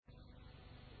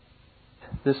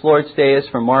This Lord's Day is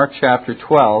from Mark chapter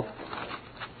 12,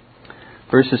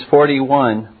 verses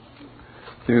 41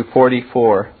 through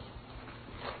 44.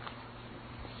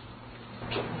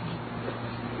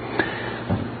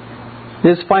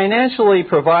 Is financially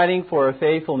providing for a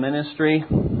faithful ministry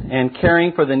and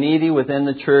caring for the needy within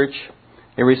the church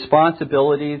a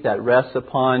responsibility that rests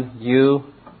upon you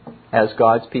as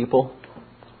God's people?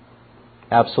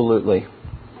 Absolutely.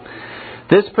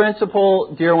 This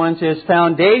principle, dear ones, is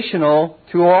foundational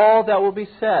to all that will be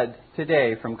said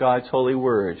today from God's holy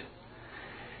word.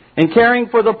 In caring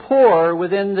for the poor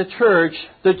within the church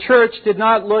did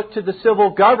not look to the civil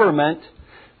government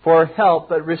for help,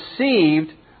 but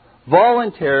received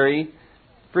voluntary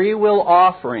free will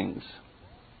offerings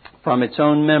from its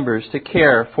own members to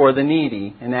care for the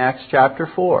needy in Acts chapter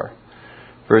 4,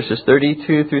 verses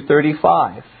 32 through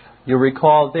 35. You'll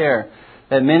recall there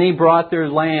that many brought their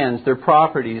lands, their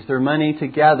properties, their money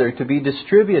together to be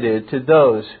distributed to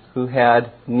those who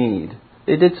had need.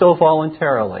 They did so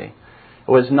voluntarily. It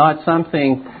was not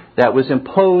something that was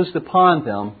imposed upon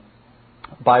them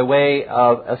by way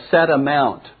of a set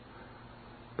amount,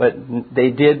 but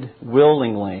they did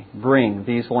willingly bring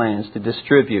these lands to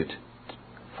distribute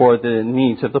for the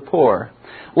needs of the poor.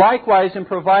 Likewise, in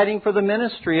providing for the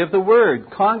ministry of the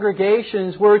Word,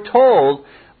 congregations were told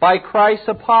by Christ's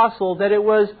apostle that it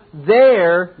was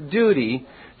their duty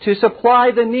to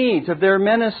supply the needs of their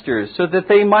ministers so that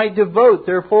they might devote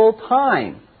their full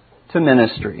time to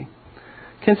ministry.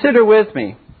 Consider with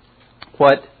me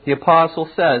what the apostle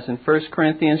says in 1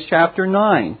 Corinthians chapter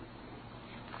 9,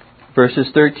 verses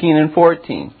 13 and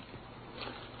 14.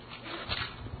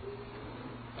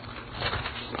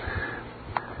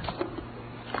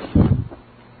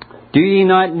 Do ye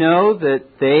not know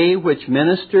that they which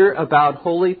minister about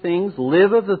holy things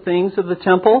live of the things of the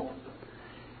temple?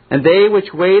 And they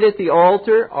which wait at the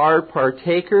altar are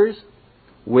partakers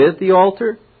with the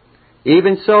altar?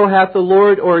 Even so hath the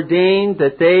Lord ordained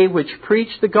that they which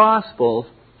preach the gospel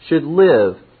should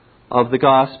live of the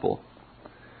gospel.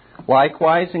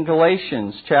 Likewise in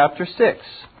Galatians chapter 6,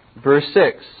 verse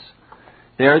 6,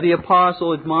 there the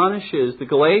apostle admonishes the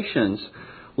Galatians,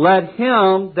 let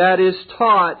him that is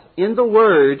taught in the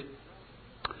word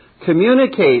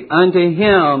communicate unto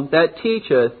him that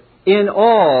teacheth in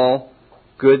all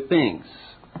good things.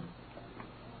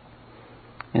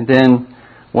 And then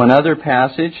one other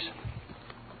passage,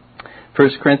 1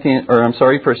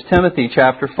 Timothy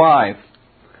chapter 5,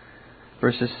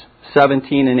 verses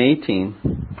 17 and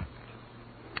 18.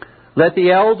 Let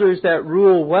the elders that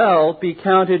rule well be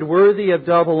counted worthy of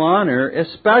double honor,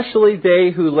 especially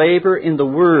they who labor in the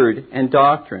word and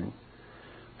doctrine.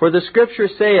 For the Scripture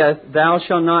saith, thou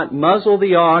shalt not muzzle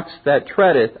the ox that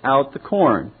treadeth out the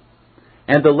corn,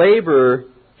 and the laborer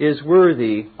is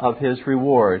worthy of his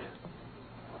reward.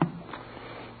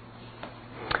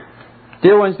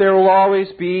 Dear ones, there will always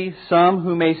be some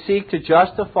who may seek to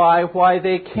justify why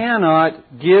they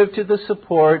cannot give to the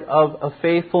support of a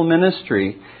faithful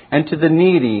ministry and to the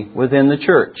needy within the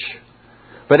church.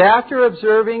 But after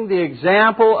observing the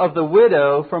example of the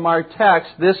widow from our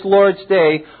text this Lord's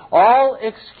Day, all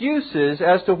excuses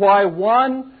as to why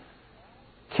one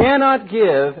cannot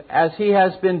give as he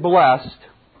has been blessed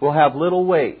will have little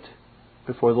weight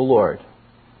before the Lord.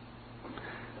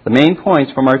 The main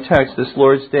points from our text this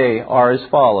Lord's Day are as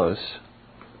follows.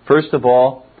 First of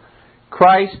all,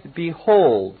 Christ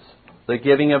beholds the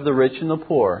giving of the rich and the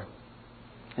poor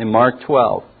in Mark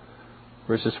 12,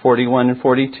 verses 41 and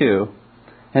 42.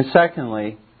 And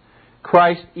secondly,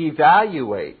 Christ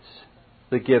evaluates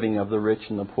the giving of the rich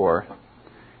and the poor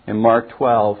in Mark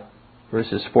 12,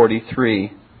 verses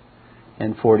 43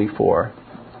 and 44.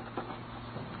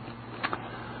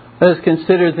 Let us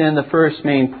consider then the first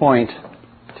main point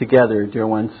together, dear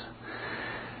ones.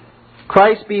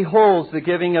 Christ beholds the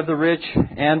giving of the rich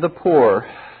and the poor.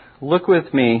 Look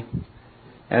with me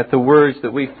at the words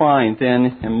that we find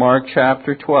then in Mark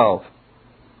chapter 12,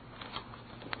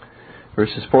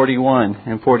 verses 41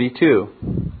 and 42.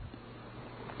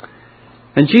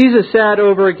 And Jesus sat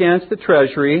over against the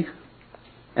treasury,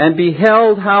 and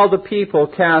beheld how the people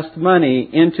cast money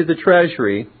into the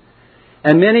treasury,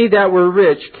 and many that were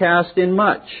rich cast in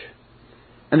much.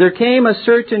 And there came a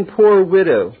certain poor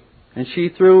widow, and she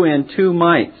threw in 2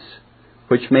 mites,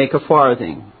 which make a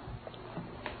farthing.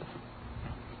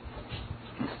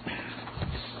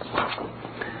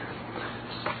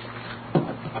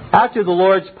 After the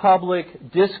Lord's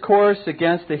public discourse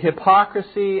against the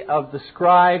hypocrisy of the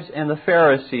scribes and the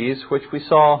Pharisees, which we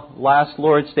saw last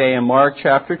Lord's Day in Mark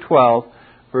chapter 12,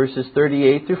 verses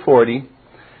 38 through 40,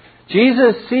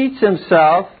 Jesus seats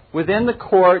himself within the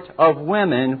court of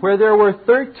women where there were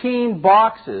 13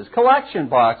 boxes, collection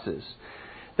boxes,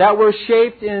 that were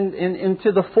shaped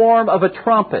into the form of a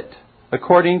trumpet,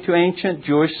 according to ancient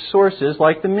Jewish sources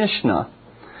like the Mishnah.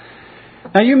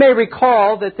 Now you may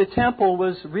recall that the temple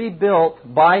was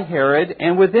rebuilt by Herod,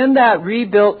 and within that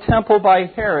rebuilt temple by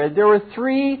Herod, there were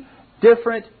 3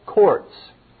 different courts.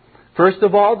 First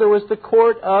of all, there was the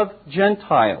court of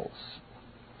Gentiles,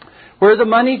 where the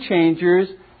money changers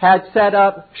had set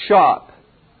up shop.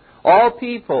 All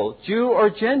people, Jew or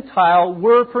Gentile,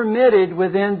 were permitted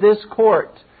within this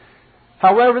court.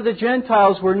 However, the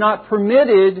Gentiles were not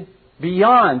permitted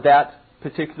beyond that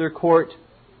particular court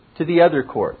to the other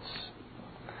courts.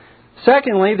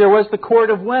 Secondly, there was the court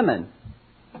of women,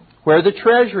 where the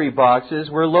treasury boxes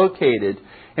were located,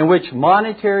 in which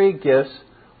monetary gifts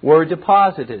were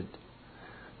deposited.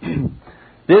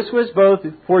 This was both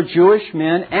for Jewish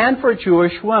men and for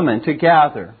Jewish women to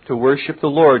gather to worship the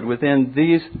Lord within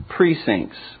these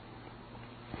precincts.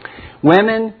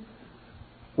 Women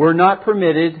were not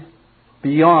permitted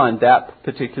beyond that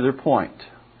particular point.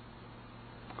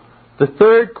 The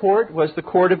third court was the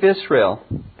court of Israel,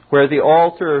 where the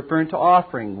altar of burnt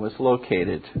offering was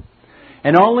located.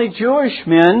 And only Jewish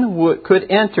men could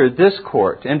enter this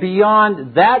court. And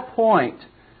beyond that point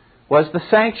was the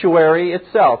sanctuary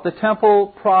itself, the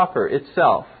temple proper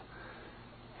itself,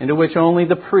 into which only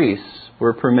the priests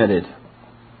were permitted.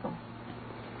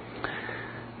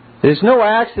 It is no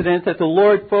accident that the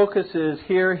Lord focuses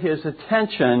here His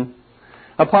attention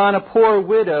upon a poor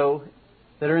widow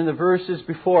that are in the verses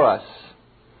before us.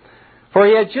 For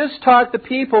He had just taught the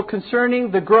people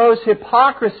concerning the gross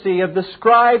hypocrisy of the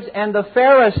scribes and the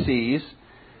Pharisees,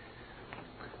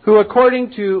 who,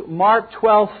 according to Mark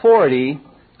 12:40,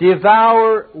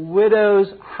 devour widows'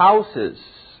 houses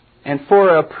and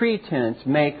for a pretense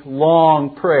make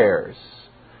long prayers.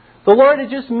 The Lord had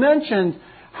just mentioned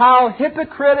how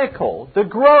hypocritical, the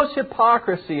gross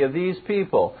hypocrisy of these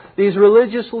people, these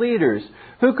religious leaders,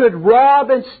 who could rob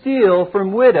and steal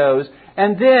from widows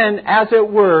and then, as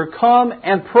it were, come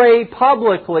and pray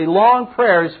publicly long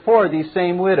prayers for these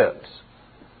same widows.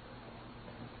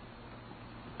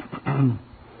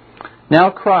 Now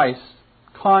Christ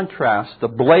contrasts the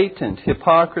blatant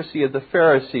hypocrisy of the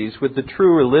Pharisees with the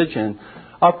true religion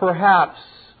of perhaps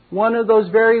one of those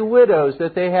very widows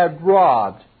that they had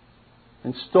robbed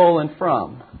and stolen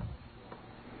from.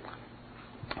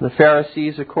 The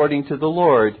Pharisees, according to the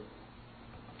Lord,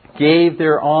 gave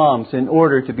their alms in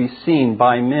order to be seen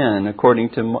by men, according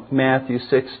to Matthew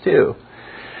 6:2.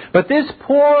 But this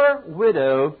poor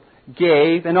widow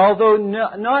gave, and although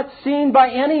not seen by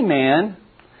any man,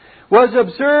 was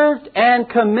observed and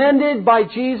commended by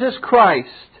Jesus Christ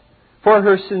for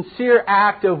her sincere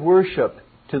act of worship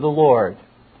to the Lord.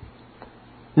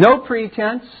 No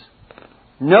pretense,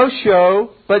 no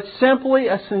show, but simply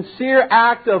a sincere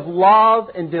act of love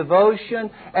and devotion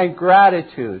and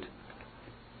gratitude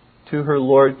to her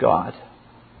Lord God.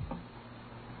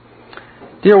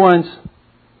 Dear ones,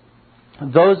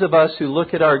 those of us who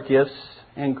look at our gifts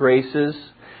and graces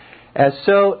as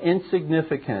so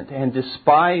insignificant and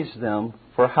despise them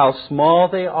for how small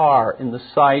they are in the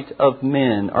sight of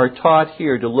men are taught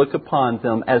here to look upon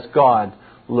them as God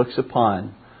looks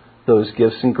upon those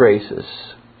gifts and graces.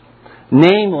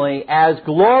 Namely, as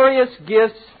glorious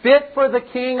gifts fit for the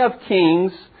King of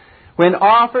Kings when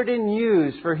offered and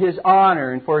used for His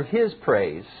honor and for His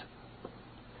praise.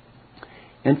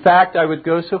 In fact, I would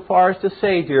go so far as to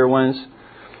say, dear ones,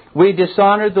 we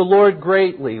dishonor the Lord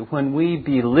greatly when we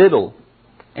belittle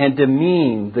and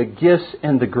demean the gifts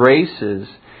and the graces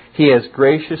He has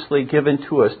graciously given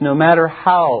to us, no matter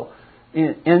how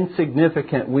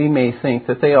insignificant we may think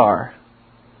that they are.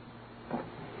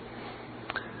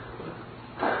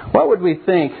 What would we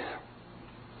think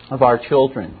of our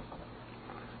children?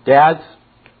 Dads,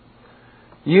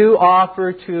 you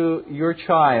offer to your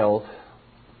child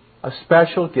a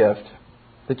special gift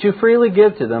that you freely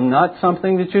give to them, not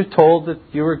something that you're told that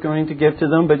you were going to give to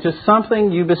them, but just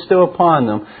something you bestow upon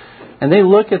them. And they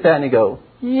look at that and they go,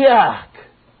 yuck!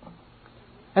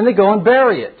 And they go and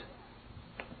bury it.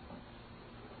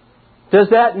 Does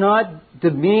that not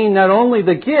demean not only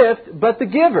the gift, but the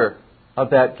giver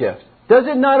of that gift? Does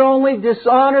it not only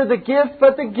dishonor the gift,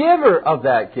 but the giver of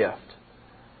that gift?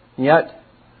 Yet,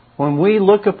 when we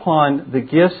look upon the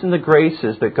gifts and the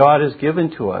graces that God has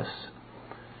given to us,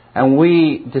 and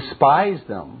we despise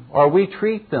them, or we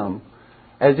treat them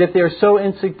as if they're so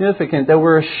insignificant that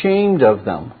we're ashamed of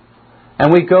them,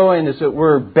 and we go and, as it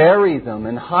were, bury them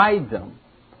and hide them,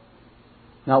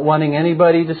 not wanting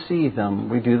anybody to see them,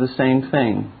 we do the same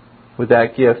thing with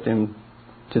that gift and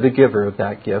to the giver of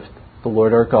that gift, the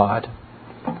Lord our God.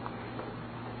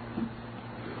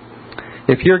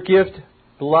 If your gift,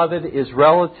 beloved, is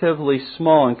relatively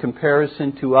small in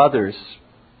comparison to others,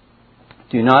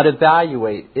 do not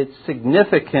evaluate its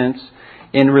significance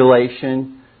in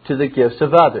relation to the gifts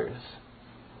of others.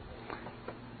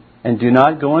 And do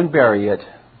not go and bury it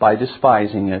by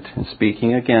despising it and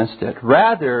speaking against it.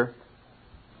 Rather,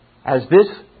 as this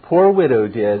poor widow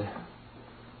did,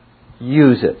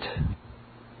 use it.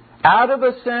 Out of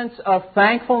a sense of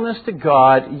thankfulness to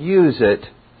God, use it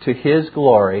to His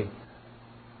glory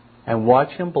and watch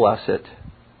Him bless it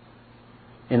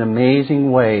in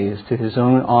amazing ways to His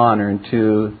own honor and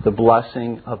to the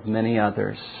blessing of many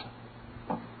others.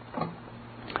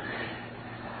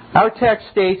 Our text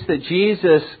states that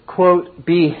Jesus, quote,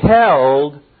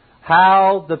 beheld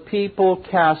how the people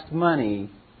cast money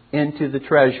into the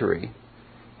treasury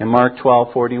in Mark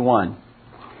 12:41.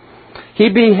 He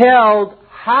beheld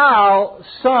how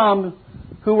some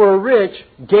who were rich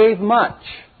gave much.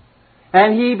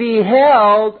 And He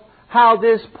beheld how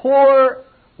this poor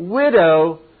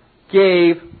widow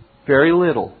gave very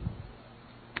little.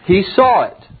 He saw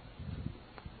it.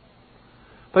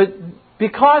 But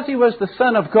because He was the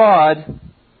Son of God,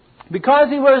 because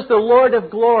He was the Lord of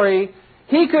glory,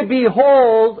 He could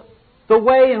behold the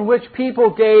way in which people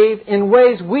gave in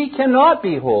ways we cannot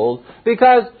behold,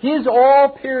 because His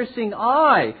all-piercing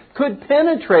eye could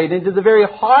penetrate into the very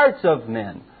hearts of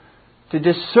men to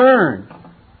discern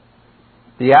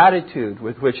the attitude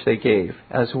with which they gave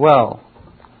as well.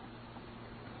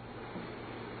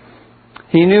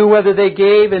 He knew whether they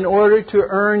gave in order to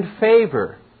earn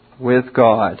favor with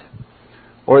God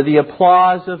or the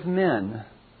applause of men.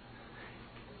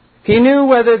 He knew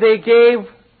whether they gave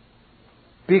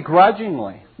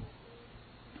begrudgingly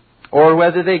or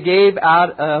whether they gave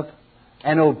out of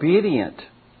an obedient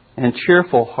and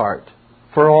cheerful heart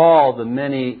for all the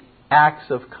many acts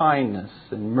of kindness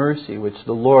and mercy which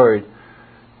the Lord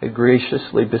had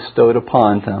graciously bestowed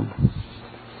upon them.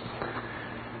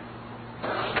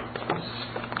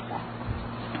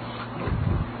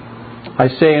 I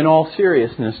say in all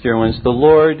seriousness, dear ones, the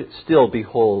Lord still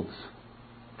beholds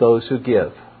those who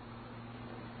give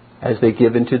as they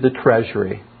give into the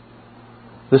treasury,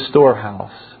 the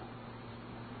storehouse.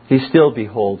 He still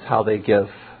beholds how they give.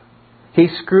 He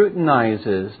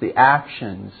scrutinizes the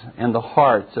actions and the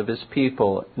hearts of His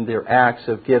people in their acts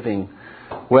of giving,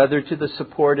 whether to the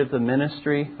support of the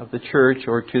ministry of the church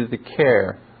or to the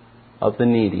care of the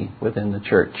needy within the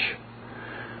church.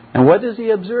 And what does He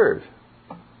observe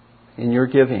in your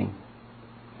giving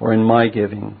or in my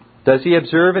giving? Does He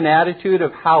observe an attitude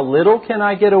of how little can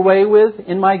I get away with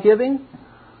in my giving?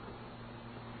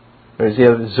 Or does He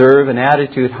observe an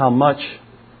attitude how much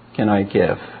can I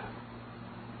give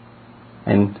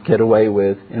and get away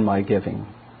with in my giving?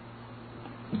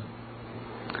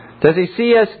 Does He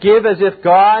see us give as if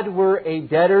God were a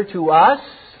debtor to us?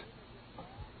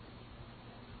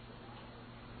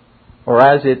 Or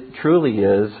as it truly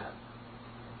is,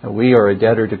 that we are a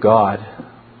debtor to God?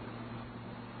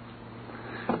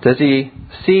 Does He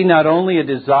see not only a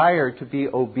desire to be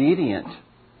obedient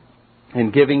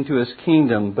in giving to His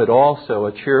kingdom, but also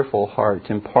a cheerful heart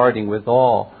in parting with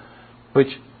all which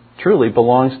truly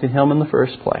belongs to Him in the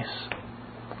first place?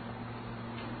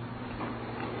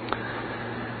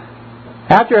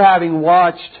 After having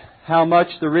watched how much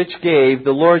the rich gave,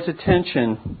 the Lord's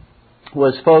attention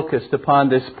was focused upon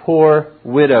this poor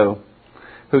widow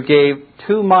who gave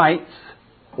 2 mites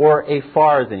or a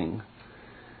farthing,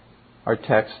 our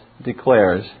text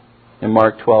declares in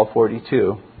Mark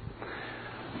 12:42.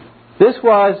 This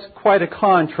was quite a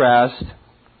contrast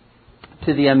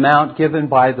to the amount given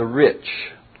by the rich.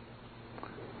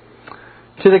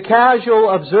 To the casual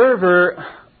observer,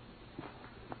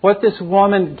 what this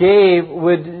woman gave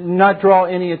would not draw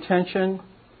any attention,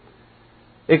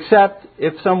 except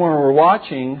if someone were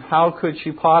watching, how could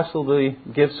she possibly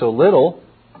give so little,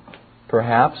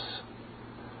 perhaps?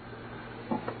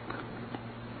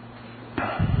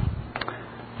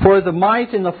 For the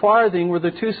mite and the farthing were the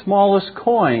 2 smallest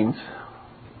coins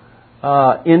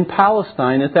in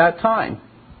Palestine at that time.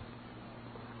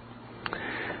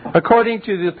 According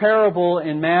to the parable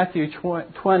in Matthew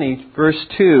 20, verse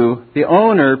 2, the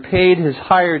owner paid his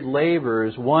hired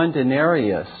laborers 1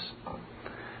 denarius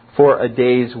for a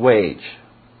day's wage.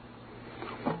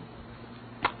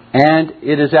 And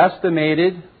it is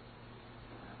estimated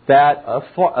that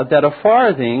a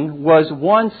farthing was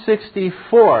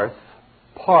 1/64th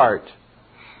part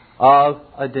of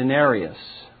a denarius.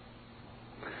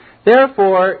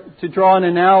 Therefore, to draw an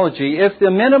analogy, if the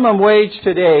minimum wage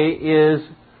today is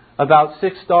about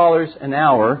 $6 an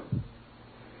hour,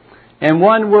 and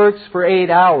one works for 8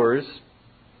 hours,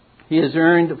 he has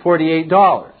earned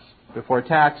 $48 before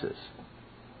taxes.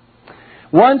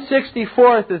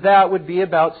 1/64 of that would be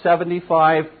about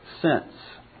 75 cents.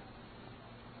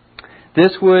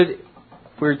 This would, if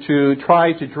we're to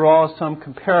try to draw some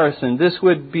comparison, this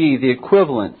would be the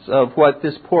equivalent of what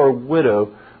this poor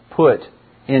widow put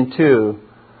into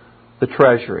the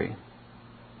treasury.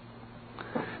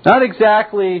 Not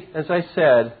exactly, as I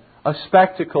said, a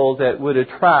spectacle that would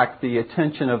attract the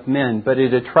attention of men, but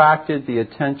it attracted the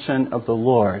attention of the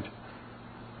Lord.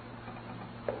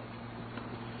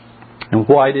 And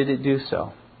why did it do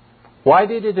so? Why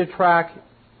did it attract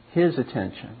His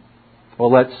attention?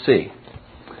 Well, let's see.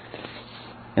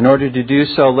 In order to do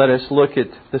so, let us look at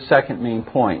the second main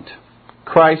point.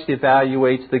 Christ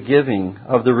evaluates the giving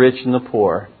of the rich and the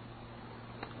poor.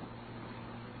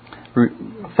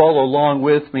 Follow along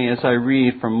with me as I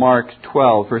read from Mark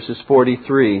 12, verses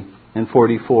 43 and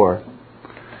 44.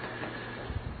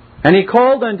 And He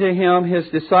called unto Him His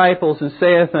disciples, and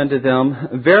saith unto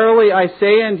them, Verily I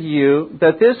say unto you,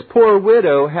 that this poor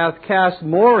widow hath cast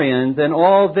more in than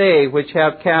all they which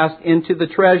have cast into the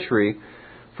treasury.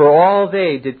 For all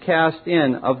they did cast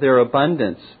in of their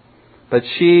abundance, but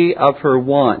she of her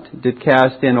want did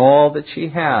cast in all that she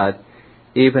had,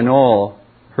 even all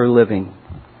her living.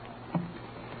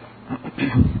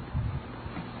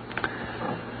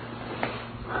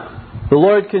 The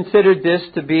Lord considered this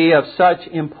to be of such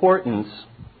importance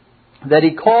that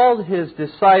He called His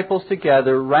disciples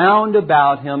together round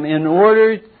about Him in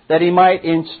order that He might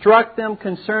instruct them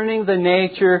concerning the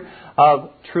nature of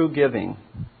true giving.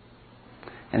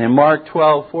 And in Mark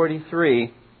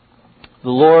 12:43, the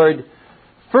Lord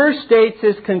first states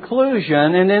His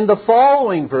conclusion, and in the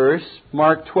following verse,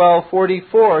 Mark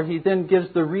 12:44, He then gives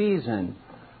the reason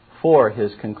for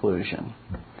His conclusion.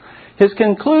 His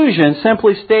conclusion,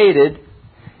 simply stated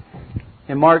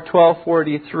in Mark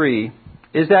 12:43,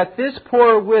 is that this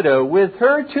poor widow, with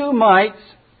her 2 mites,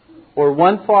 or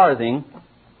 1 farthing,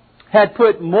 had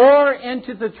put more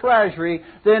into the treasury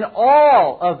than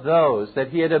all of those that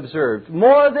He had observed,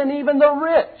 more than even the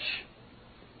rich.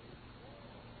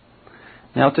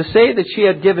 Now, to say that she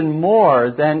had given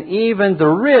more than even the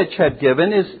rich had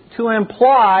given is to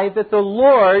imply that the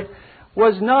Lord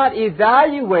was not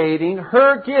evaluating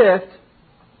her gift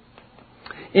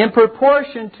in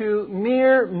proportion to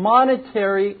mere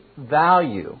monetary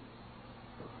value,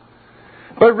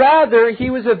 but rather He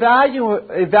was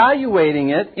evaluating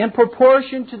it in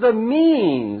proportion to the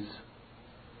means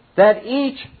that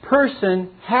each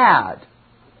person had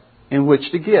in which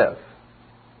to give.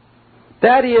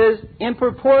 That is, in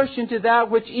proportion to that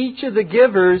which each of the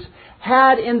givers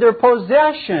had in their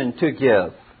possession to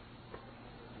give.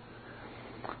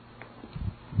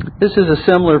 This is a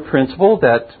similar principle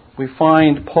that we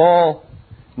find Paul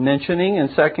mentioning in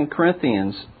 2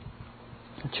 Corinthians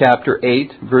chapter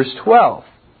 8, verse 12.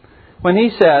 When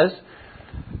he says,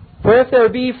 For if there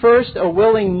be first a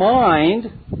willing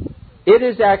mind, it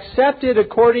is accepted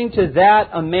according to that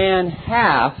a man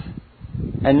hath,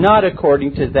 and not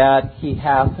according to that he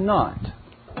hath not.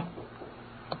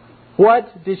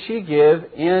 What did she give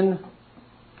in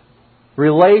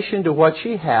relation to what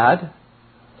she had?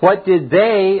 What did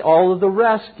they, all of the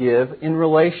rest, give in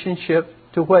relationship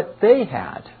to what they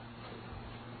had?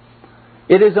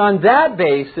 It is on that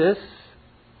basis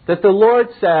that the Lord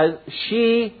says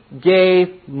she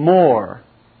gave more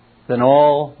than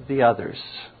all the others.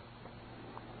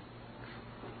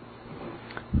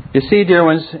 You see, dear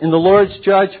ones, in the Lord's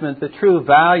judgment, the true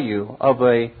value of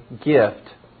a gift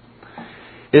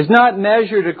is not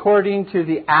measured according to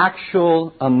the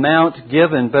actual amount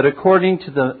given, but according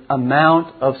to the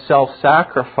amount of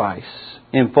self-sacrifice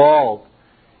involved,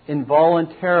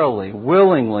 involuntarily,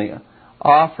 willingly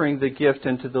offering the gift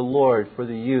unto the Lord for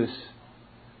the use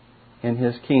in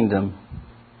His kingdom.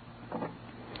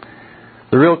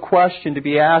 The real question to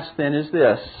be asked then is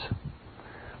this: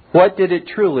 what did it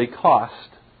truly cost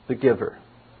the giver?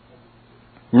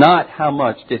 Not how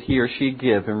much did he or she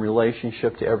give in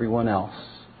relationship to everyone else,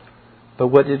 but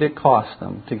what did it cost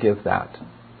them to give that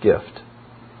gift?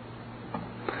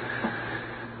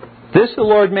 This the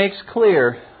Lord makes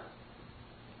clear,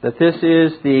 that this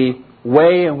is the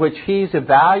way in which He's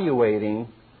evaluating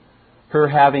her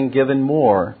having given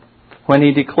more, when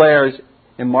He declares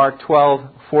in Mark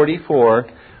 12:44,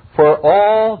 For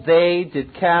all they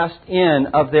did cast in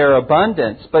of their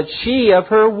abundance, but she of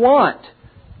her want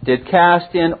did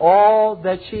cast in all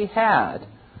that she had,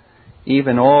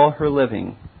 even all her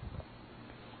living.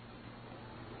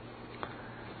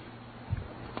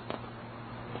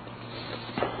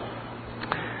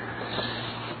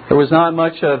 There was not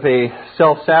much of a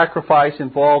self-sacrifice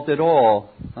involved at all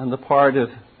on the part of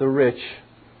the rich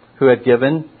who had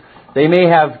given. They may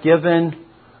have given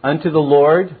unto the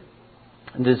Lord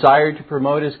and desired to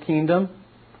promote his kingdom,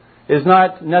 is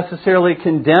not necessarily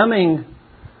condemning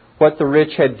what the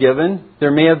rich had given.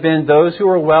 There may have been those who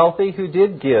were wealthy who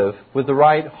did give with the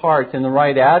right heart and the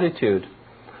right attitude,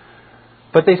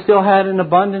 but they still had an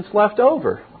abundance left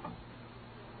over.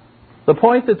 The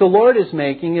point that the Lord is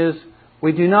making is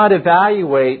we do not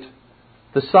evaluate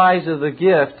the size of the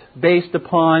gift based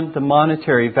upon the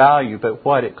monetary value, but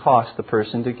what it cost the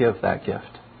person to give that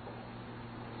gift.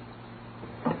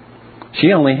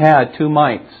 She only had 2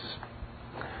 mites.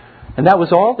 And that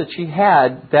was all that she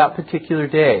had that particular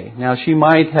day. Now, she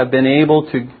might have been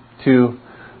able to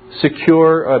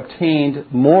secure or obtained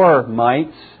more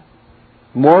mites,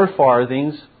 more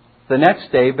farthings the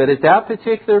next day, but at that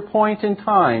particular point in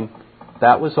time,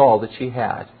 that was all that she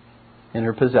had in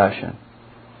her possession.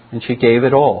 And she gave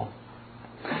it all.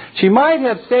 She might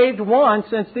have saved one,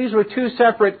 since these were 2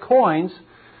 separate coins.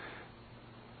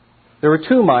 There were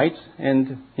 2 mites,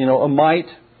 and a mite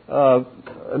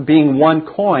being 1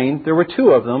 coin, there were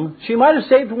 2 of them. She might have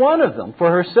saved one of them for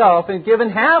herself and given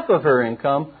half of her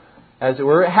income, as it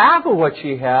were, half of what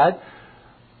she had.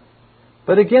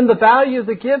 But again, the value of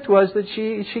the gift was that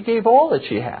she gave all that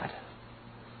she had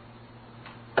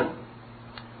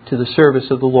to the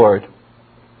service of the Lord.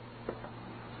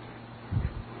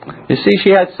 You see,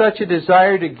 she had such a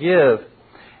desire to give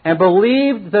and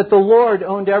believed that the Lord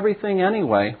owned everything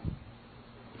anyway,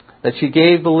 that she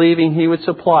gave believing He would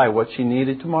supply what she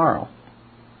needed tomorrow.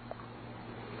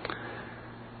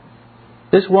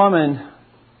 This woman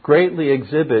greatly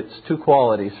exhibits 2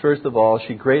 qualities. First of all,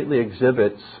 she greatly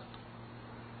exhibits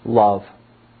love.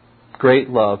 Great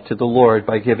love to the Lord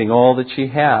by giving all that she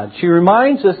had. She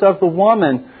reminds us of the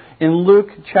woman in Luke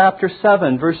chapter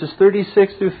 7, verses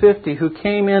 36 through 50, who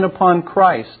came in upon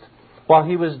Christ while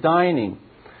He was dining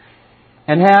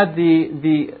and had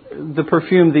the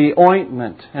perfume, the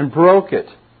ointment, and broke it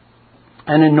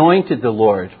and anointed the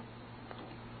Lord.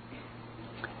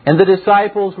 And the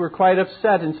disciples were quite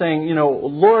upset and saying,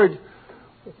 Lord,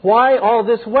 why all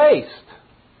this waste?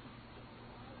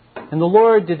 And the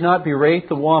Lord did not berate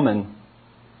the woman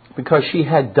because she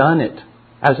had done it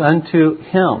as unto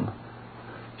Him.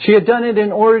 She had done it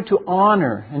in order to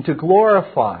honor and to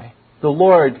glorify the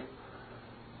Lord,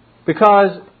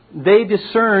 because they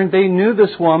discerned, they knew this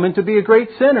woman to be a great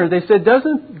sinner. They said,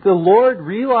 doesn't the Lord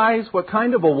realize what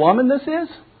kind of a woman this is?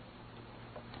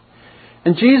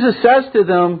 And Jesus says to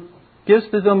them, gives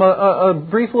to them a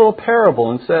brief little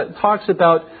parable and talks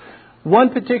about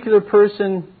one particular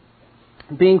person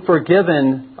being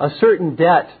forgiven a certain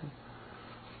debt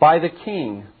by the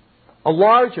king, a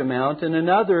large amount, and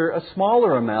another a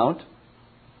smaller amount.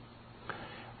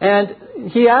 And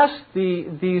He asked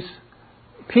these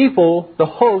people, the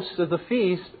hosts of the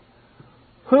feast,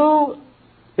 who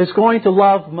is going to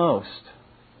love most?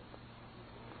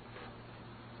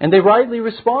 And they rightly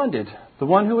responded, the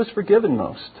one who was forgiven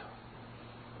most.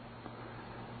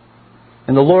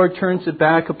 And the Lord turns it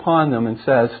back upon them and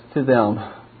says to them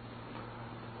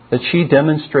that she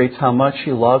demonstrates how much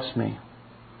she loves me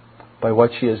by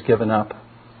what she has given up,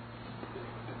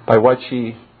 by what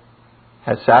she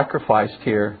has sacrificed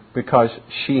here, because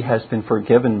she has been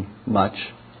forgiven much.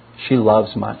 She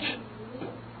loves much.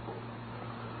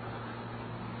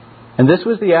 And this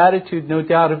was the attitude, no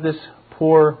doubt, of this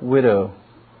poor widow.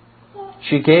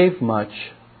 She gave much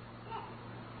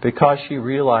because she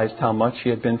realized how much she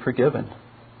had been forgiven.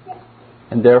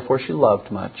 And therefore she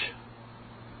loved much.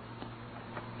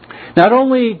 Not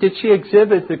only did she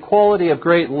exhibit the quality of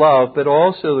great love, but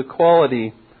also the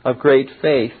quality of great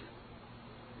faith.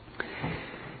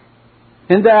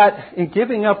 In that, in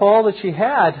giving up all that she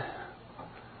had,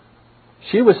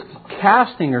 she was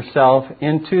casting herself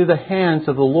into the hands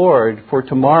of the Lord for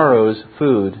tomorrow's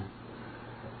food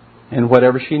and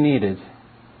whatever she needed.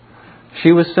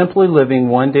 She was simply living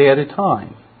one day at a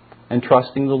time and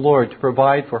trusting the Lord to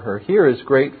provide for her. Here is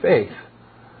great faith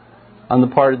on the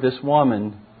part of this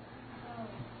woman,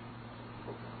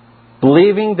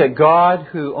 believing that God,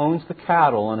 who owns the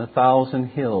cattle on 1,000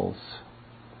 hills,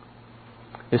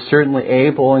 is certainly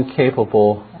able and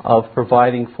capable of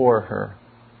providing for her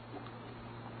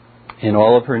in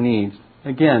all of her needs.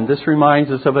 Again, this reminds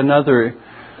us of another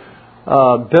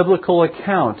biblical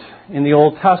account in the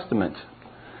Old Testament.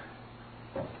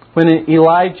 When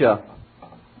Elijah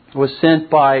was sent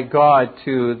by God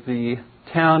to the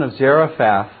town of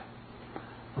Zarephath,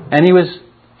 and he was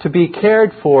to be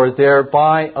cared for there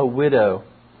by a widow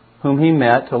whom he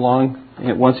met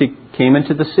once he came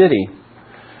into the city.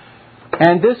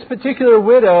 And this particular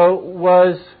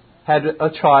widow had a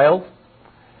child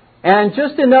and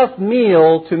just enough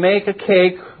meal to make a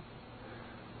cake,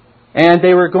 and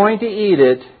they were going to eat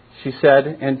it, she said,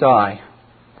 and die.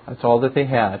 That's all that they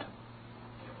had.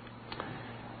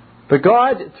 But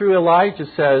God, through Elijah,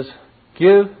 says,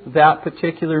 give that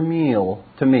particular meal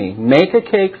to me. Make a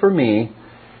cake for me,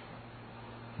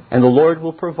 and the Lord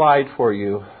will provide for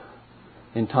you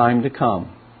in time to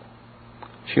come.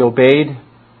 She obeyed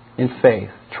in faith,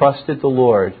 trusted the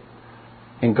Lord,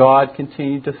 and God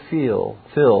continued to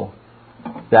fill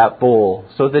that bowl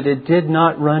so that it did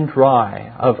not run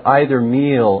dry of either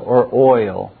meal or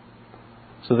oil,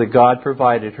 so that God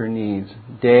provided her needs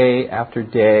day after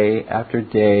day after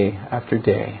day after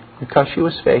day, because she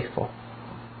was faithful,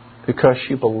 because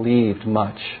she believed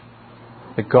much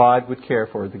that God would care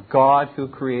for her, the God who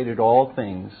created all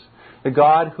things, the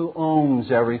God who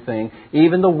owns everything,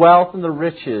 even the wealth and the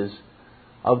riches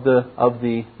of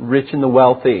the rich and the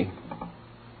wealthy.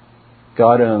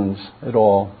 God owns it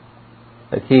all,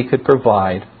 that He could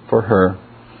provide for her.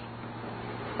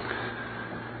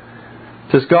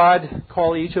 Does God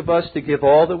call each of us to give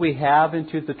all that we have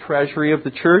into the treasury of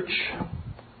the church?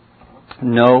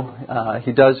 No,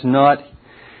 He does not.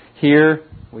 Here,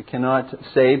 we cannot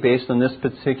say, based on this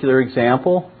particular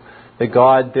example, that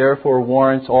God therefore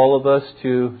warrants all of us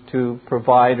to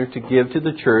provide or to give to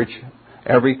the church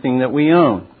everything that we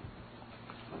own.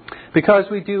 Because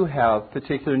we do have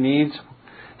particular needs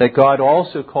that God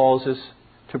also calls us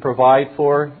to provide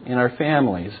for in our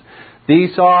families.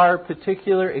 These are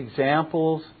particular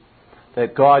examples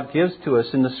that God gives to us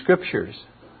in the Scriptures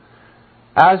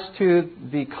as to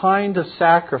the kind of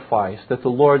sacrifice that the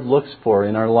Lord looks for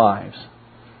in our lives.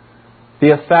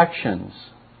 The affections,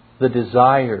 the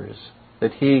desires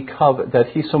that He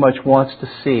so much wants to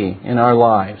see in our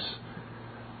lives.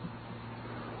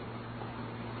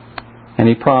 And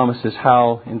He promises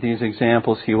how in these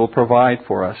examples He will provide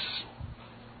for us.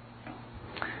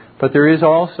 But there is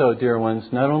also, dear ones,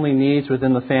 not only needs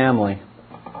within the family.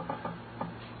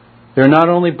 There are not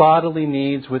only bodily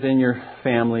needs within your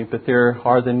family, but there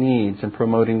are the needs in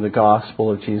promoting the gospel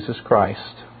of Jesus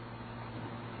Christ.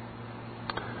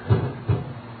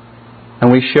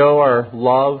 And we show our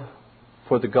love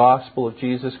for the gospel of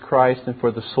Jesus Christ and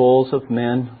for the souls of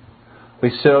men.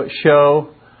 We show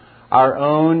our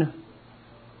own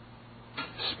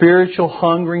spiritual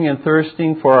hungering and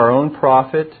thirsting for our own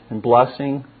profit and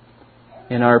blessing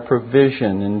in our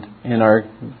provision and in our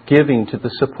giving to the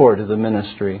support of the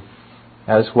ministry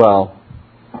as well.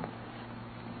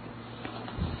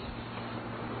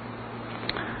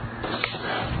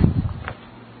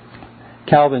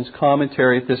 Calvin's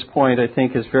commentary at this point, I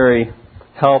think, is very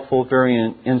helpful,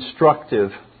 very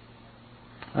instructive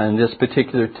in this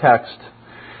particular text.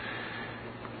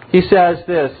 He says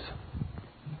this: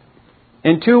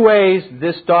 in two ways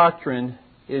this doctrine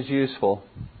is useful.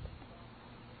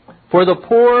 For the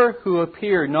poor who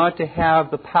appear not to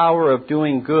have the power of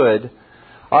doing good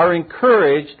are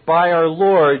encouraged by our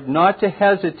Lord not to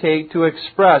hesitate to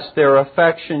express their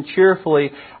affection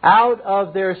cheerfully out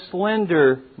of their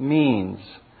slender means.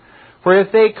 For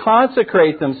if they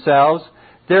consecrate themselves,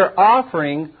 their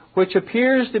offering, which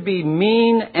appears to be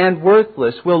mean and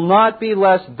worthless, will not be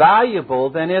less valuable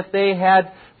than if they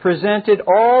had presented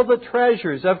all the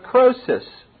treasures of Croesus.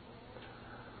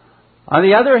 On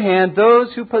the other hand,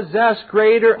 those who possess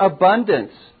greater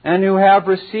abundance and who have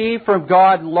received from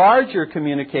God larger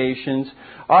communications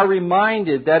are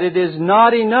reminded that it is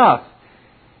not enough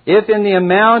if in the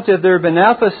amount of their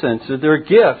beneficence, of their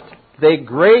gift, they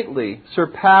greatly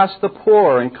surpass the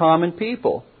poor and common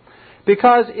people.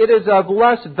 Because it is of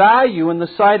less value in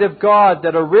the sight of God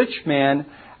that a rich man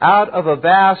out of a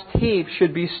vast heap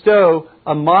should bestow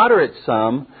a moderate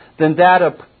sum than that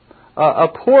a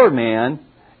poor man,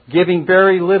 giving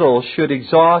very little, should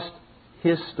exhaust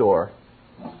his store.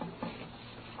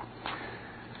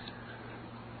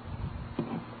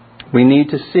 We need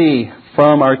to see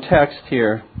from our text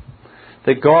here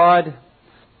that God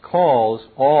calls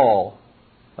all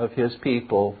of His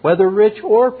people, whether rich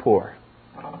or poor,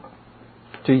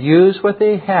 to use what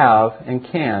they have and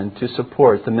can to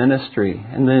support the ministry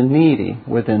and the needy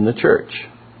within the church.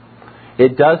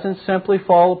 It doesn't simply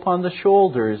fall upon the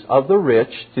shoulders of the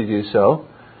rich to do so,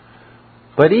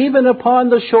 but even upon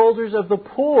the shoulders of the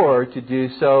poor to do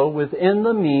so within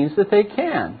the means that they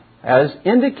can, as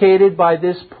indicated by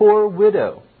this poor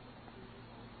widow.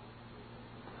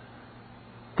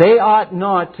 They ought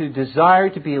not to desire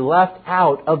to be left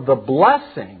out of the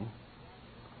blessing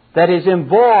that is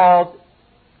involved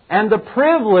and the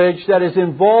privilege that is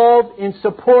involved in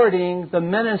supporting the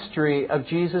ministry of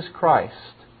Jesus Christ.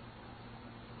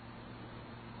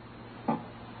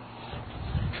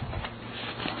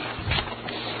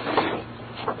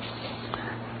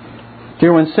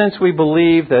 Dear ones, since we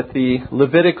believe that the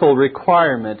Levitical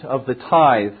requirement of the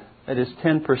tithe that is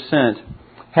 10%,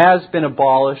 has been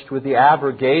abolished with the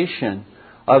abrogation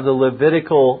of the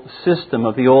Levitical system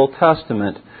of the Old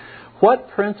Testament, what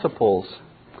principles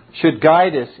should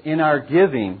guide us in our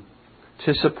giving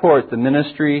to support the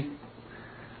ministry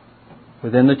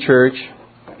within the church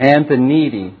and the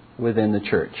needy within the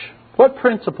church? What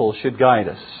principles should guide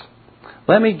us?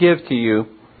 Let me give to you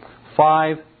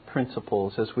 5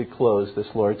 principles as we close this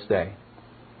Lord's Day.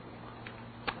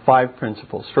 5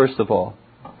 principles. First of all,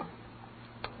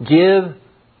 give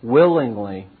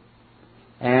willingly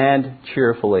and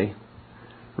cheerfully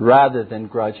rather than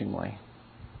grudgingly.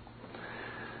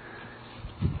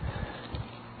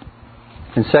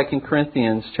 In 2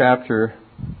 Corinthians chapter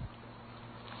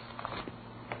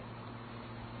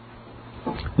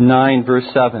 9, verse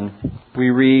 7,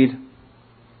 we read,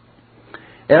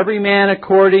 "Every man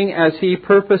according as he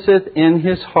purposeth in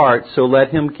his heart, so let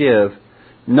him give,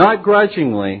 not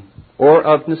grudgingly or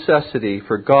of necessity,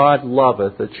 for God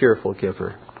loveth a cheerful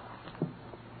giver."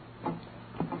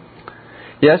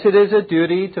 Yes, it is a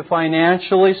duty to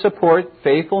financially support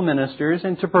faithful ministers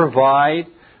and to provide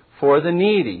for the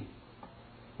needy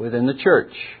within the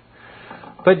church.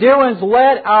 But dear ones,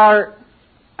 let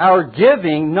our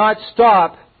giving not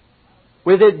stop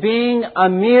with it being a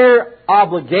mere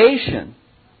obligation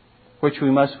which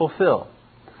we must fulfill.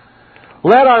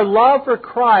 Let our love for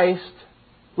Christ,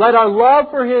 let our love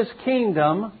for His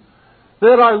kingdom,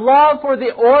 let our love for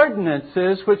the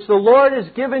ordinances which the Lord has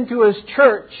given to His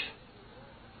church,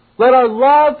 let our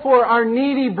love for our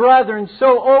needy brethren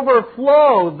so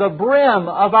overflow the brim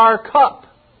of our cup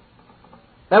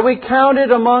that we count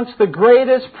it amongst the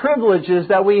greatest privileges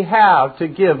that we have to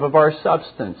give of our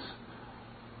substance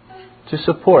to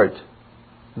support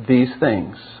these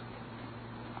things.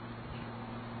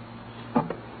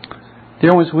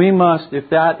 Dear ones, we must, if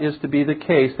that is to be the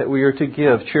case, that we are to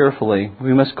give cheerfully,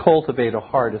 we must cultivate a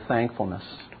heart of thankfulness.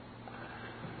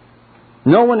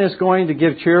 No one is going to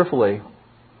give cheerfully,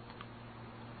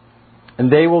 and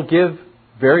they will give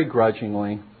very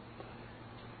grudgingly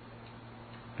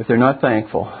if they're not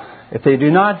thankful. If they do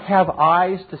not have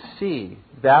eyes to see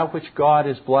that which God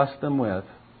has blessed them with.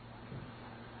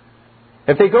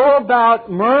 If they go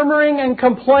about murmuring and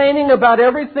complaining about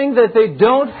everything that they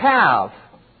don't have,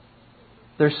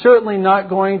 they're certainly not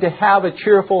going to have a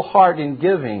cheerful heart in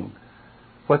giving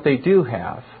what they do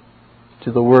have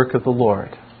to the work of the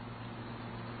Lord.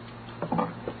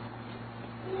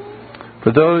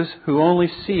 For those who only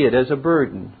see it as a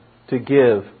burden to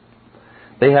give,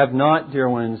 they have not, dear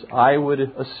ones, I would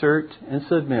assert and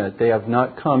submit, they have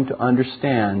not come to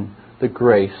understand the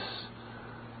grace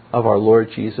of our Lord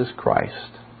Jesus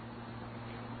Christ.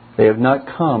 They have not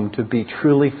come to be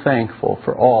truly thankful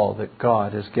for all that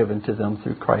God has given to them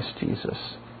through Christ Jesus.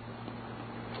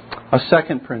 A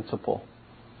second principle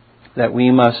that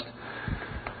we must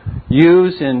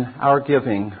use in our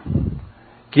giving: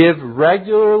 give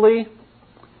regularly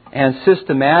and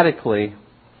systematically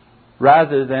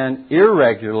rather than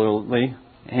irregularly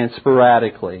and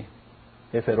sporadically,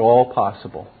 if at all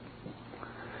possible.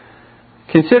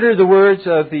 Consider the words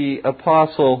of the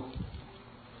Apostle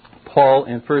Paul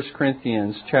in 1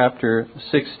 Corinthians chapter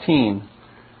 16,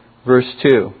 verse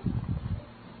 2.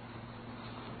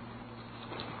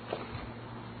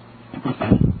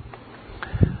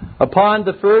 "Upon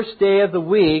the first day of the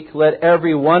week, let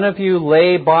every one of you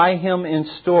lay by him in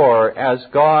store, as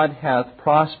God hath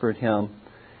prospered him,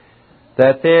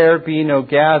 that there be no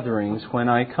gatherings when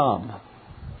I come."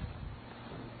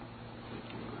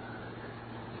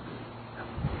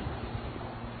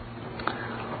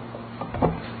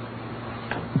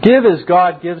 Give as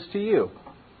God gives to you.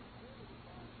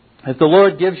 If the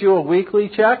Lord gives you a weekly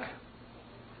check,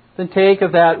 then take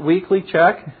of that weekly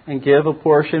check and give a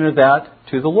portion of that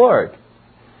to the Lord.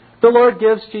 If the Lord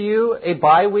gives to you a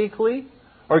bi-weekly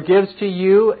or gives to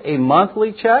you a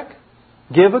monthly check,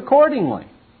 give accordingly.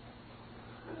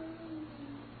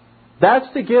 That's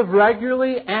to give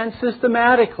regularly and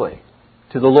systematically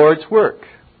to the Lord's work.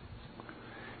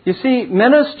 You see,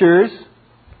 ministers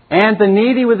and the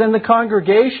needy within the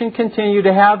congregation continue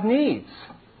to have needs.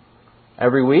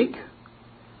 Every week,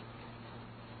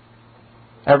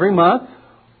 every month.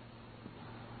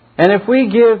 And if we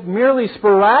give merely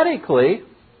sporadically,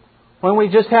 when we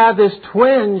just have this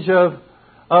twinge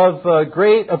of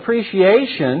great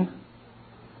appreciation,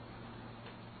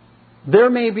 there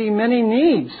may be many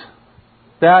needs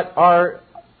that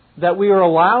we are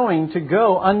allowing to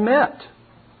go unmet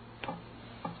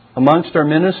amongst our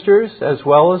ministers as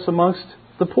well as amongst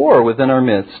the poor within our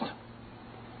midst.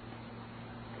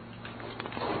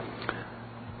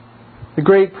 The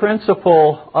great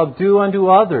principle of do unto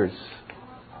others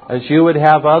as you would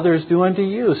have others do unto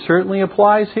you, certainly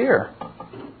applies here.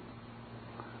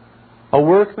 A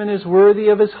workman is worthy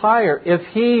of his hire if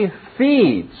he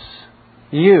feeds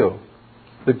you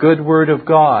the good word of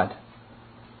God.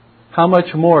 How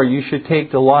much more you should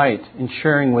take delight in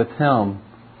sharing with him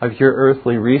of your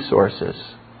earthly resources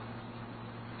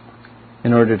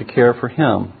in order to care for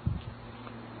him.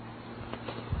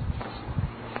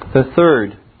 The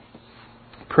third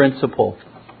principle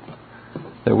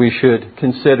that we should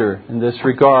consider in this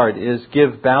regard is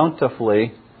give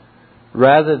bountifully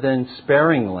rather than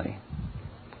sparingly.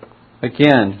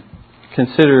 Again,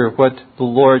 consider what the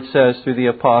Lord says through the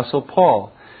Apostle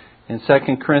Paul in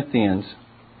 2 Corinthians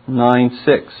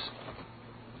 9:6.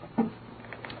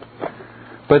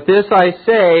 But this I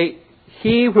say,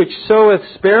 he which soweth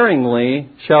sparingly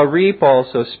shall reap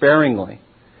also sparingly,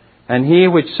 and he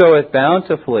which soweth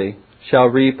bountifully shall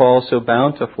reap also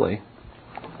bountifully.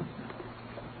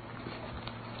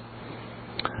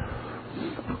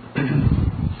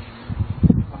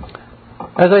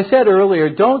 As I said earlier,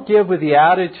 don't give with the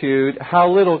attitude, how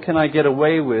little can I get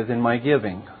away with in my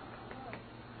giving?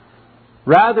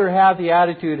 Rather have the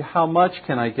attitude, how much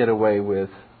can I get away with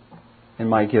in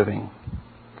my giving?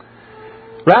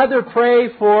 Rather pray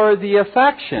for the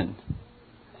affection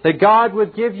that God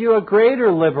would give you a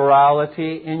greater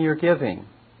liberality in your giving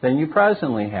than you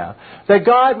presently have. That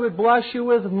God would bless you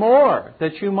with more,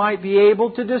 that you might be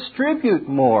able to distribute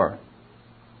more.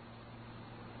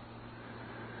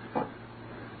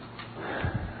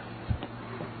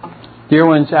 Dear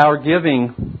ones, our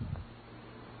giving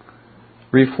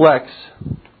reflects,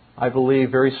 I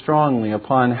believe, very strongly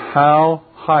upon how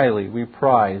highly we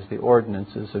prize the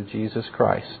ordinances of Jesus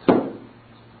Christ.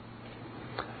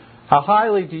 How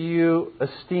highly do you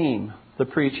esteem the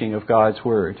preaching of God's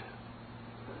Word?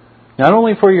 Not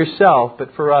only for yourself,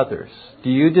 but for others. Do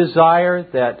you desire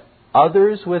that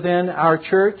others within our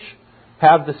church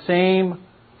have the same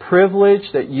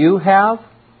privilege that you have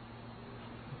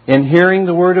in hearing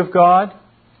the Word of God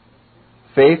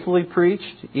faithfully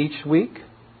preached each week?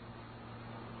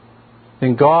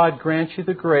 Then God grant you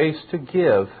the grace to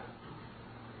give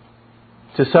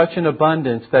to such an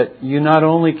abundance that you not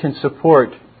only can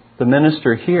support the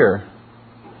minister here,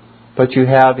 but you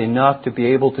have enough to be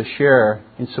able to share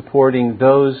in supporting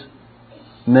those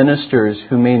ministers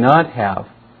who may not have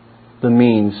the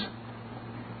means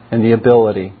and the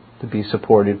ability to be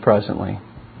supported presently.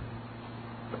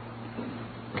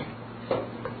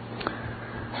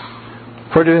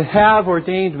 For to have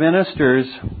ordained ministers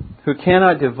who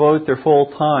cannot devote their full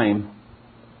time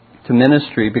to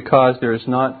ministry because there is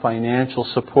not financial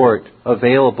support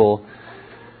available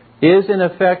is in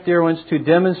effect, dear ones, to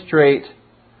demonstrate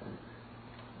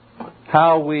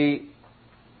how we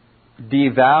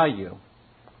devalue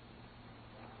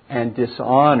and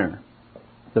dishonor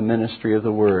the ministry of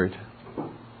the Word,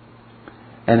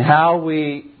 and how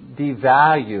we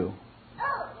devalue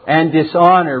and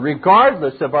dishonor,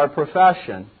 regardless of our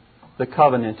profession, the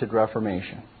covenanted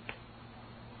Reformation.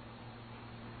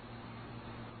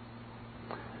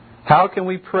 How can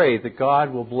we pray that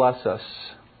God will bless us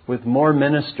with more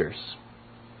ministers,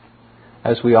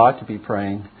 as we ought to be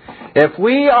praying, if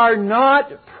we are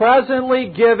not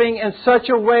presently giving in such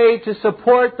a way to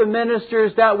support the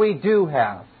ministers that we do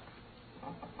have?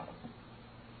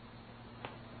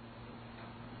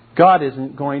 God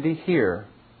isn't going to hear,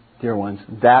 dear ones,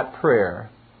 that prayer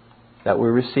that we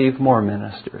receive more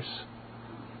ministers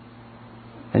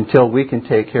until we can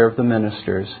take care of the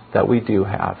ministers that we do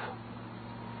have.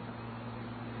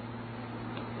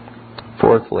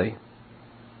 Fourthly,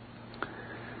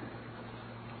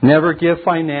 never give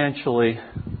financially,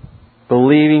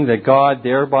 believing that God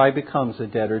thereby becomes a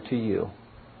debtor to you.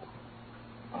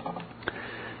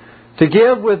 To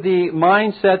give with the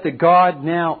mindset that God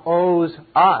now owes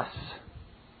us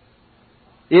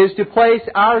is to place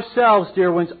ourselves,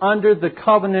 dear ones, under the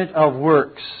covenant of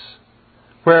works,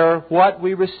 where what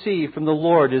we receive from the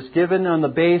Lord is given on the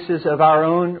basis of our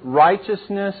own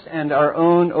righteousness and our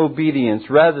own obedience,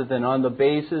 rather than on the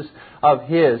basis of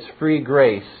His free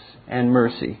grace and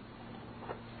mercy.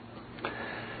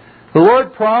 The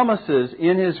Lord promises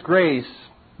in His grace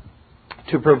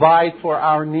to provide for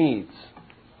our needs.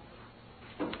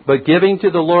 But giving to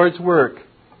the Lord's work,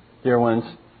 dear ones,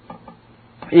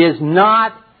 is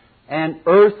not an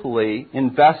earthly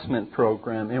investment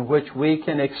program in which we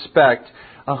can expect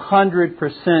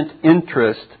 100%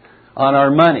 interest on our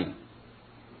money,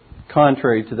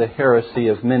 contrary to the heresy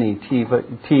of many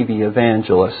TV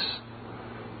evangelists.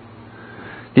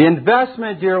 The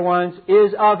investment, dear ones,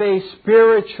 is of a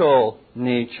spiritual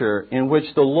nature in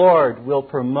which the Lord will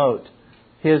promote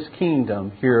His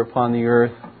kingdom here upon the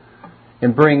earth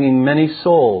in bringing many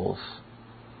souls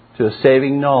to a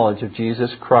saving knowledge of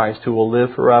Jesus Christ, who will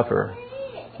live forever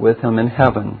with Him in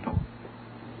heaven,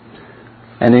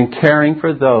 and in caring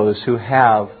for those who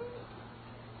have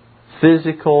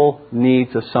physical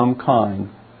needs of some kind,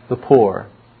 the poor,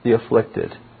 the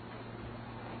afflicted.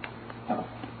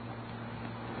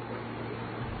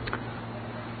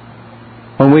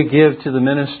 When we give to the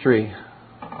ministry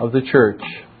of the church,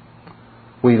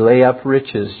 we lay up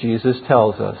riches, Jesus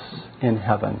tells us, in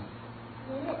heaven.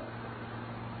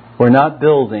 We're not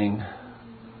building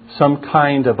some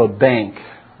kind of a bank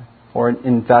or an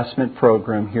investment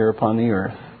program here upon the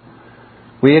earth.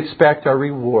 We expect our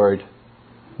reward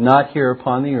not here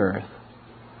upon the earth,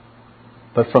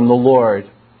 but from the Lord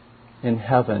in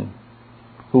heaven,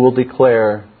 who will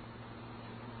declare,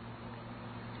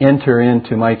 "Enter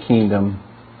into my kingdom.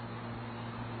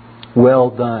 Well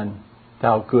done,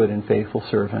 thou good and faithful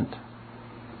servant."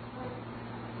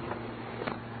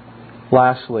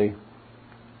 Lastly,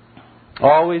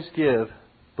 always give,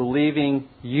 believing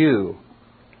you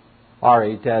are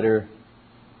a debtor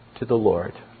to the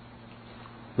Lord.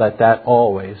 Let that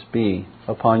always be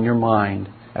upon your mind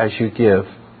as you give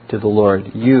to the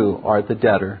Lord. You are the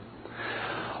debtor.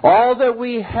 All that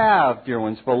we have, dear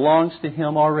ones, belongs to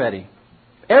Him already.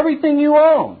 Everything you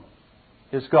own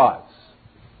is God's.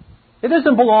 It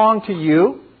doesn't belong to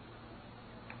you.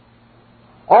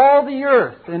 All the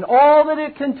earth and all that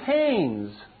it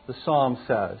contains, the Psalm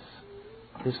says,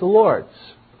 is the Lord's.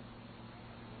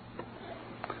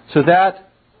 So that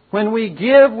when we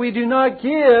give, we do not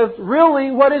give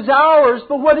really what is ours,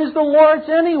 but what is the Lord's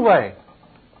anyway.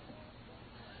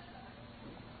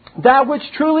 That which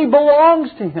truly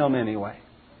belongs to Him anyway.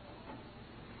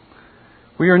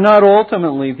 We are not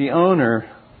ultimately the owner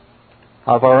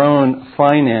of our own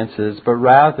finances, but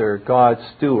rather God's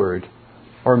steward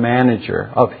or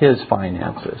manager of His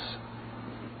finances.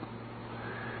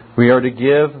 We are to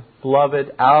give,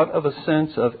 beloved, out of a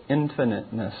sense of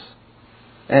infiniteness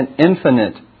and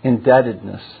infinite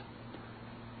indebtedness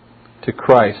to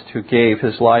Christ, who gave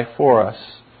His life for us,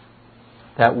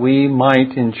 that we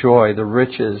might enjoy the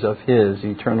riches of His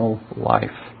eternal life.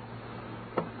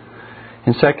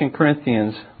 In 2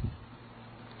 Corinthians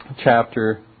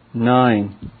chapter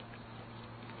 9,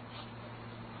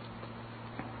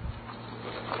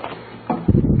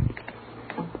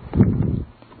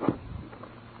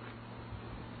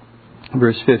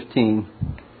 verse 15.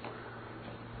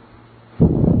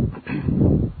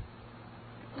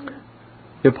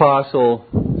 The apostle,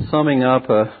 summing up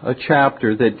a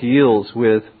chapter that deals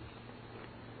with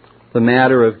the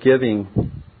matter of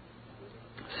giving,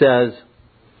 says,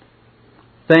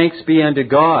 "Thanks be unto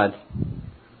God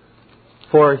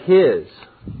for His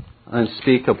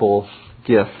unspeakable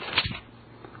gift."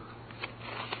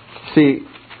 See,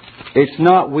 it's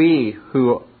not we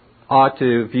who ought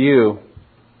to view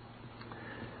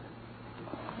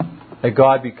that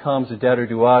God becomes a debtor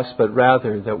to us, but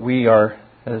rather that we are,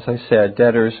 as I said,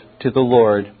 debtors to the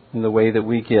Lord in the way that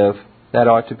we give. That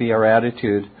ought to be our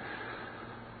attitude.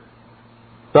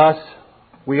 Thus,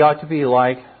 we ought to be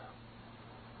like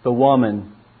the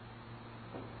woman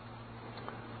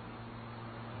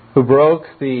who broke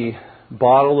the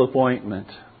bottle of ointment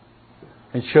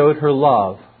and showed her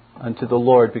love unto the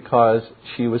Lord because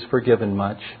she was forgiven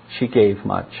much. She gave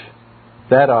much.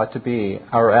 That ought to be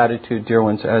our attitude, dear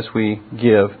ones, as we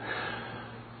give.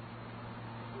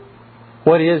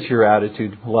 What is your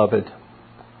attitude, beloved?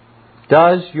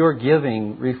 Does your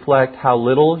giving reflect how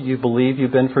little you believe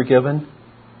you've been forgiven?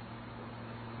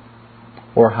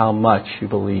 Or how much you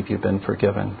believe you've been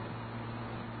forgiven?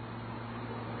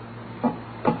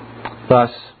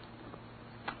 Thus,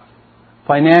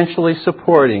 financially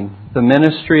supporting the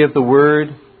ministry of the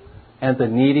Word and the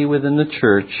needy within the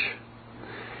church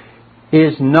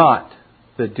is not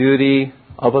the duty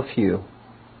of a few.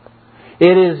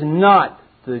 It is not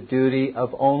the duty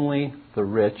of only the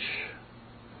rich.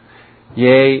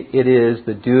 Yea, it is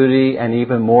the duty, and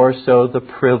even more so the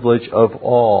privilege, of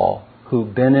all who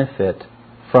benefit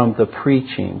from the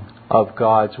preaching of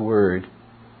God's Word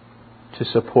to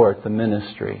support the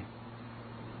ministry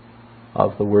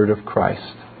of the Word of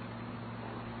Christ.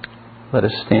 Let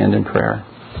us stand in prayer.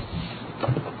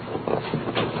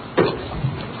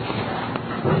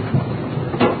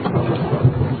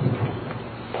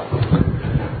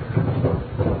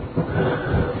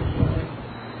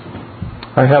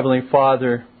 Our Heavenly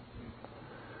Father,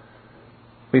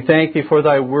 we thank Thee for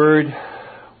Thy Word,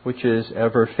 which is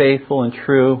ever faithful and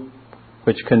true,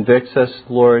 which convicts us,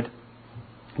 Lord,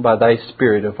 by Thy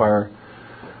Spirit of our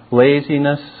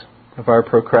laziness, of our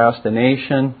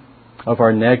procrastination, of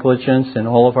our negligence in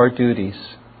all of our duties.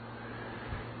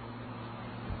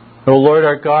 O Lord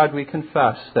our God, we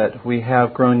confess that we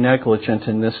have grown negligent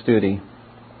in this duty.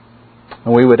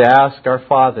 And we would ask our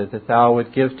Father that Thou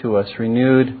would give to us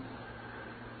renewed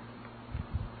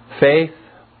faith,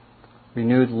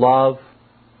 renewed love,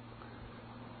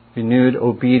 renewed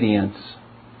obedience.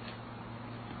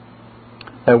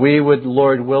 That we would,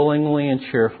 Lord, willingly and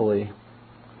cheerfully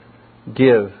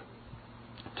give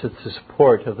to the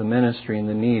support of the ministry and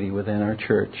the needy within our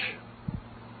church.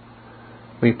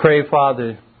 We pray,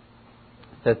 Father,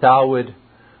 that Thou would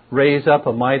raise up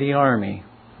a mighty army,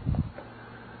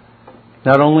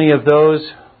 not only of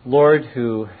those, Lord,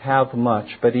 who have much,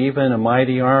 but even a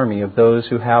mighty army of those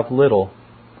who have little,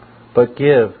 but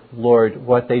give, Lord,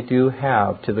 what they do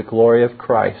have to the glory of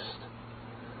Christ,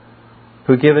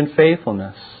 who give in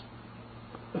faithfulness,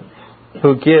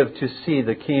 who give to see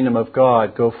the kingdom of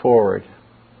God go forward.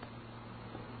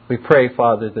 We pray,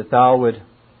 Father, that Thou would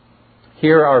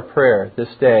hear our prayer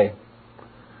this day,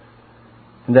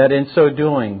 and that in so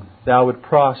doing, Thou would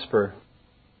prosper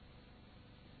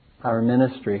our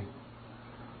ministry.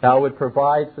 Thou would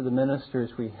provide for the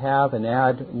ministers we have and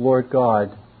add, Lord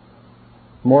God,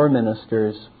 more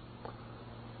ministers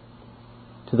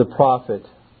to the profit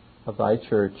of Thy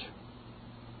church.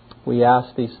 We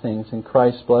ask these things in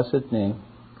Christ's blessed name.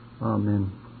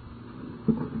 Amen.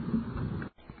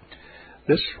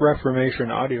 This Reformation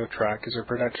audio track is a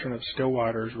production of Still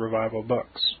Waters Revival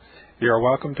Books. You are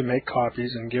welcome to make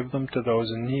copies and give them to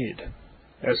those in need.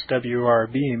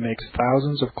 SWRB makes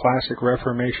thousands of classic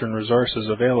Reformation resources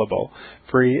available,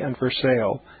 free and for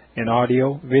sale, in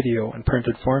audio, video, and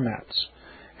printed formats.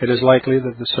 It is likely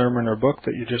that the sermon or book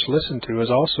that you just listened to is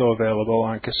also available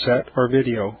on cassette or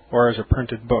video, or as a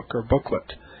printed book or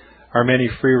booklet. Our many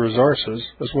free resources,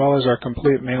 as well as our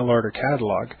complete mail-order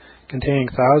catalog, containing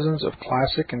thousands of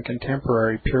classic and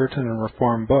contemporary Puritan and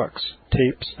Reformed books,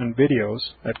 tapes, and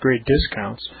videos at great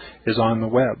discounts, is on the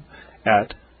web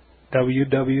at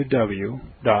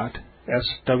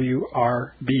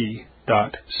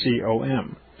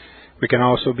www.swrb.com. We can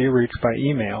also be reached by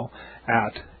email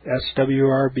at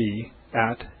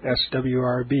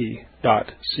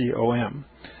swrb@swrb.com,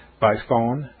 by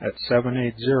phone at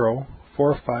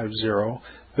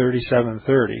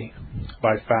 780-450-3730,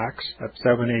 by fax at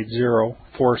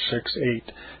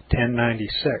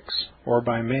 780-468-1096, or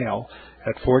by mail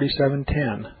at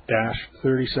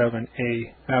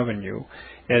 4710-37A Avenue,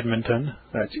 Edmonton,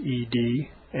 that's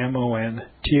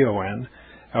Edmonton,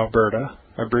 Alberta,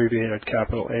 abbreviated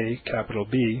capital A, capital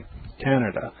B,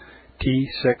 Canada,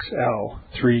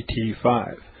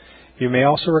 T6L3T5. You may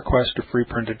also request a free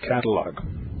printed catalog.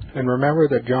 And remember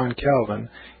that John Calvin,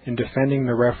 in defending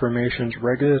the Reformation's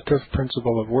regulative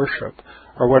principle of worship,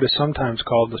 or what is sometimes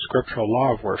called the scriptural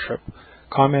law of worship,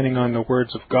 commenting on the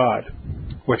words of God,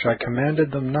 which I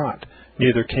commanded them not,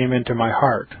 neither came into my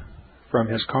heart, from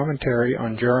his commentary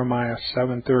on Jeremiah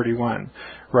 7:31,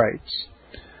 writes,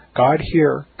 God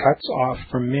here cuts off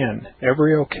from men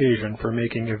every occasion for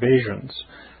making evasions,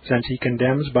 since he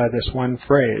condemns by this one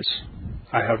phrase,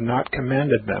 I have not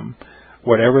commanded them,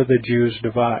 whatever the Jews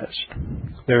devised.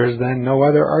 There is then no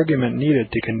other argument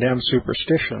needed to condemn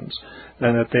superstitions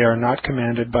than that they are not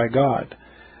commanded by God.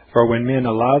 For when men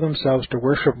allow themselves to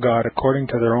worship God according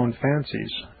to their own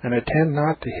fancies, and attend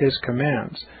not to his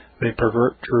commands, they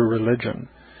pervert true religion.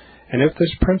 And if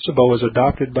this principle was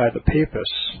adopted by the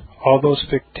Papists, all those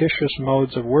fictitious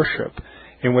modes of worship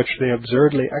in which they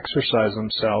absurdly exercise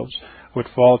themselves would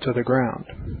fall to the ground.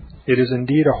 It is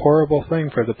indeed a horrible thing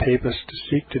for the Papists to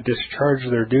seek to discharge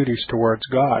their duties towards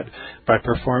God by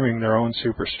performing their own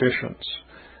superstitions.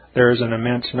 There is an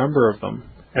immense number of them,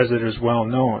 as it is well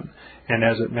known, and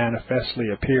as it manifestly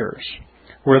appears.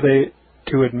 Were they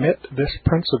to admit this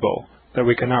principle, that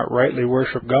we cannot rightly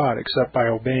worship God except by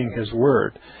obeying his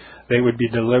word, they would be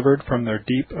delivered from their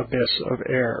deep abyss of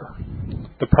error.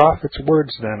 The prophet's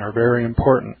words, then, are very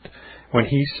important, when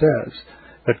he says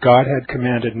that God had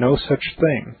commanded no such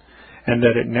thing, and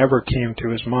that it never came to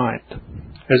his mind,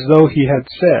 as though he had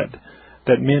said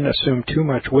that men assume too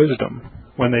much wisdom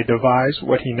when they devise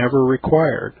what he never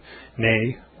required,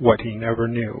 nay, what he never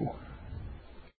knew.